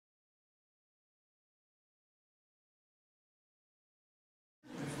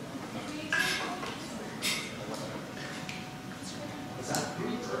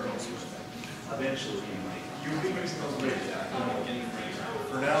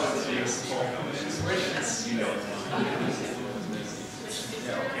For now, it's just small.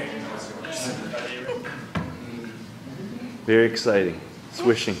 Very exciting.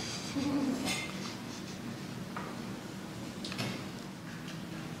 Swishing.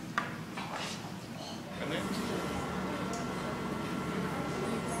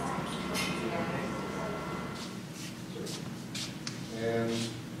 And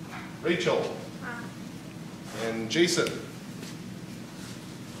Rachel. And Jason.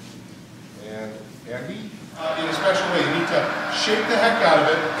 And Andy. In a special way, you need to shake the heck out of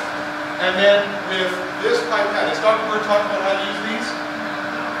it. And then with this pipette, is Dr. Bird talking about how to use these?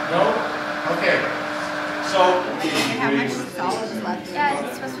 No? Okay. So, How much solid is left? Yeah, is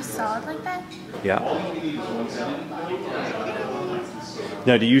it supposed to be solid like that? Yeah.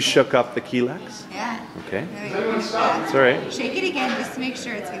 Now, do you shook up the Kelex? Yeah. Okay. There we go. That's all right. Shake it again just to make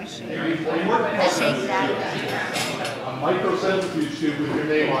sure it's going to shake. Shake that. a microcentrifuge tube with your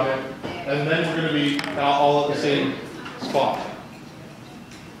name on it, and then we're going to be all at the same spot.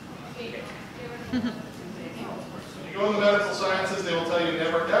 You go in the medical sciences, they will tell you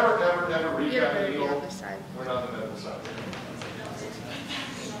never, never, never, never recap the needle. We're not the medical science.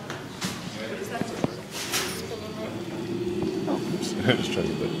 Just trying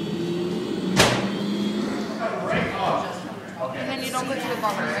to do And then you don't go to the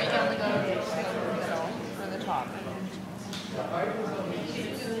bottom, right? You only go to the middle or the top.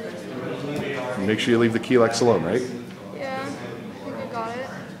 Make sure you leave the Kelex alone, right? Yeah, I think I got it.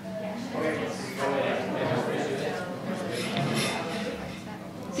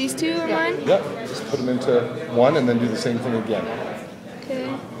 These two are mine? Yep. Just put them into one and then do the same thing again.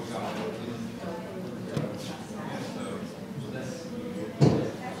 Okay.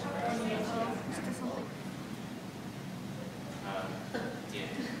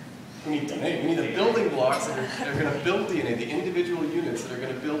 We need DNA. We need the building blocks that are going to build DNA, the individual units that are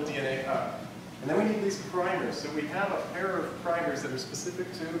going to build DNA up. And then we need these primers. So we have a pair of primers that are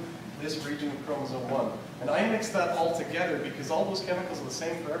specific to this region of chromosome 1. And I mix that all together because all those chemicals are the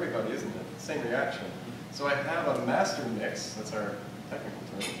same for everybody, isn't it? Same reaction. So I have a master mix, that's our technical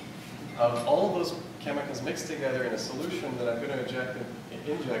term, of all of those chemicals mixed together in a solution that I'm going to inject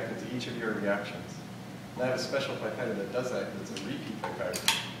into each of your reactions. And I have a special pipette that does that because it's a repeat pipette.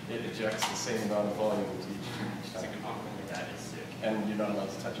 It ejects the same amount of volume into each time. And you're not allowed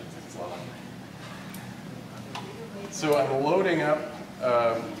to touch it because it's locked. So I'm loading up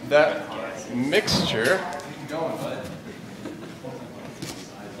that mixture.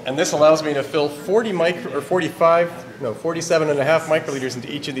 And this allows me to fill 47.5 microliters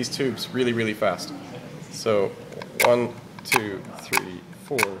into each of these tubes really, really fast. So 1, 2, 3,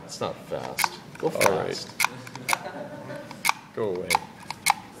 4. It's not fast. Go fast. All right. Go away.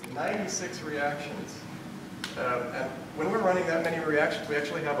 96 reactions. And when we're running that many reactions, we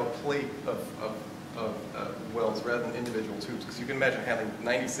actually have a plate of wells rather than individual tubes, because you can imagine having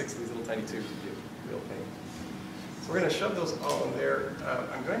 96 of these little tiny tubes would be a real pain. So we're going to shove those all in there.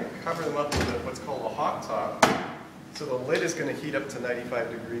 I'm going to cover them up with what's called a hot top. So the lid is going to heat up to 95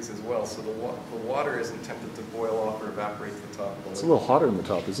 degrees as well, so the water isn't tempted to boil off or evaporate to the top of the lid. It's a little hotter on the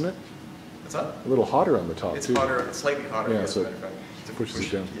top, isn't it? What's that? A little hotter on the top, It's too. hotter, it's slightly hotter, Yeah, as so a matter of fact. To pushes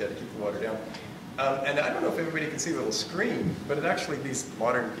it down. Yeah, to keep the water down. And I don't know if everybody can see the little screen, but it actually, these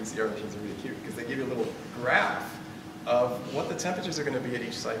modern PCR machines are really cute because they give you a little graph of what the temperatures are going to be at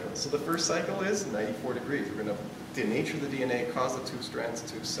each cycle. So the first cycle is 94 degrees. We're going to denature the DNA, cause the two strands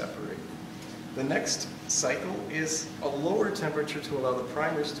to separate. The next cycle is a lower temperature to allow the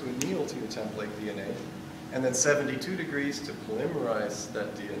primers to anneal to your template DNA, and then 72 degrees to polymerize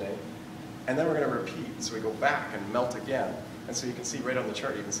that DNA. And then we're going to repeat. So we go back and melt again. And so you can see right on the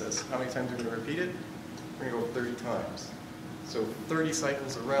chart, it even says how many times we're going to repeat it. We're going to go 30 times. So 30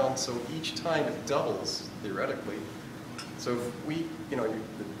 cycles around, so each time it doubles, theoretically. So if we,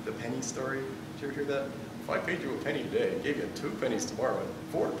 the penny story, did you ever hear that? If I paid you a penny today and gave you 2 pennies tomorrow and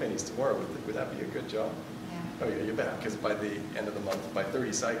 4 pennies tomorrow, would that be a good job? Yeah. Oh yeah, you bet, because by the end of the month, by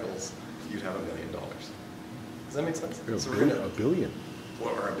 30 cycles, you'd have $1 million. Does that make sense? A billion.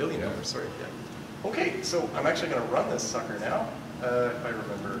 Or $1 billion, sorry, yeah. Okay, so I'm actually going to run this sucker now, if I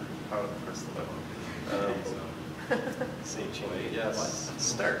remember how to press the button. See, yes,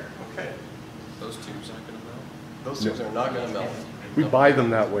 start, okay. Those tubes aren't going to melt? Those tubes are not going to melt. We buy them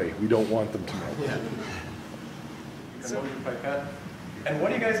that way. We don't want them to melt. Yeah. You can load your pipette. And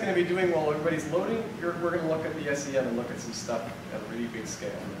what are you guys going to be doing while everybody's loading? We're going to look at the SEM and look at some stuff at a really big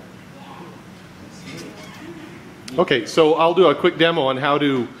scale. Okay, so I'll do a quick demo on how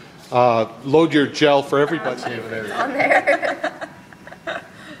to load your gel for everybody. On there.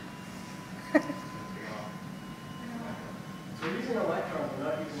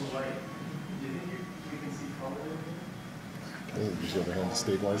 and white. Do you think we can see color in here? Use the other hand to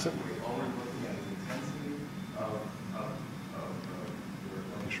stabilize it. All we're looking at is intensity of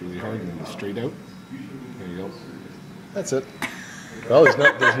Push really hard and then straight out. There you go. That's it. Well,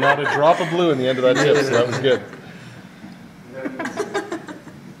 there's not a drop of blue in the end of that tip, so that was good.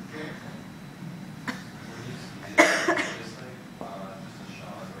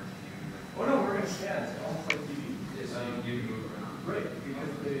 Oh no, we're going to scan. It's almost like TV. Right,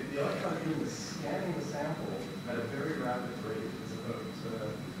 because the electron beam is scanning the sample at a very rapid rate. It's about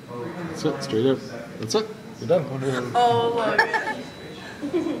 300 That's it. Straight out. That's it. You're done. Oh my god.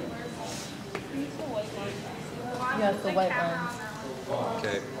 Yes, the white one.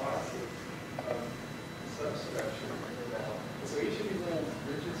 Okay. So each of these little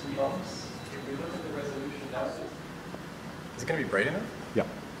ridges and bumps, if we look at the resolution now, is it going to be bright enough? Yeah.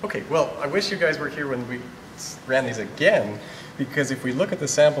 Okay, well, I wish you guys were here when we ran these again, because if we look at the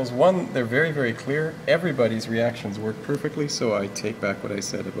samples, one, they're very, very clear. Everybody's reactions work perfectly, so I take back what I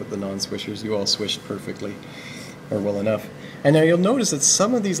said about the non-swishers. You all swished perfectly, or well enough. And now you'll notice that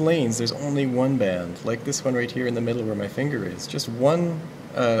some of these lanes, there's only one band, like this one right here in the middle where my finger is, just one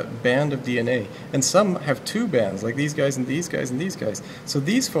band of DNA. And some have two bands, like these guys and these guys and these guys. So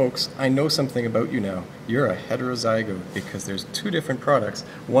these folks, I know something about you now. You're a heterozygote because there's two different products,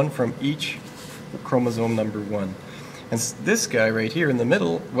 one from each chromosome number 1. And this guy right here in the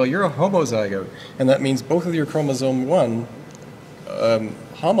middle, well, you're a homozygote, and that means both of your chromosome 1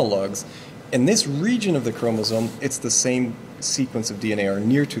 homologs. In this region of the chromosome, it's the same sequence of DNA, or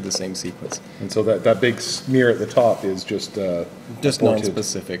near to the same sequence. And so that big smear at the top is just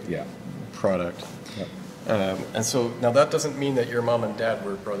non-specific yeah. product. Yeah. And so now that doesn't mean that your mom and dad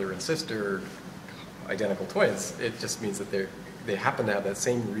were brother and sister, identical twins. It just means that they happen to have that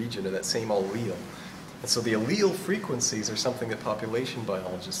same region or that same allele. And so the allele frequencies are something that population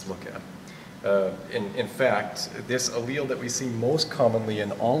biologists look at. In fact, this allele that we see most commonly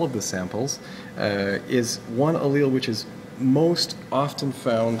in all of the samples is one allele which is most often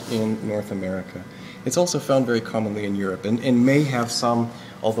found in North America. It's also found very commonly in Europe, and may have some,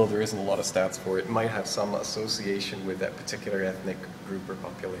 although there isn't a lot of stats for it, might have some association with that particular ethnic group or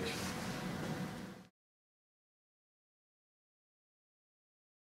population.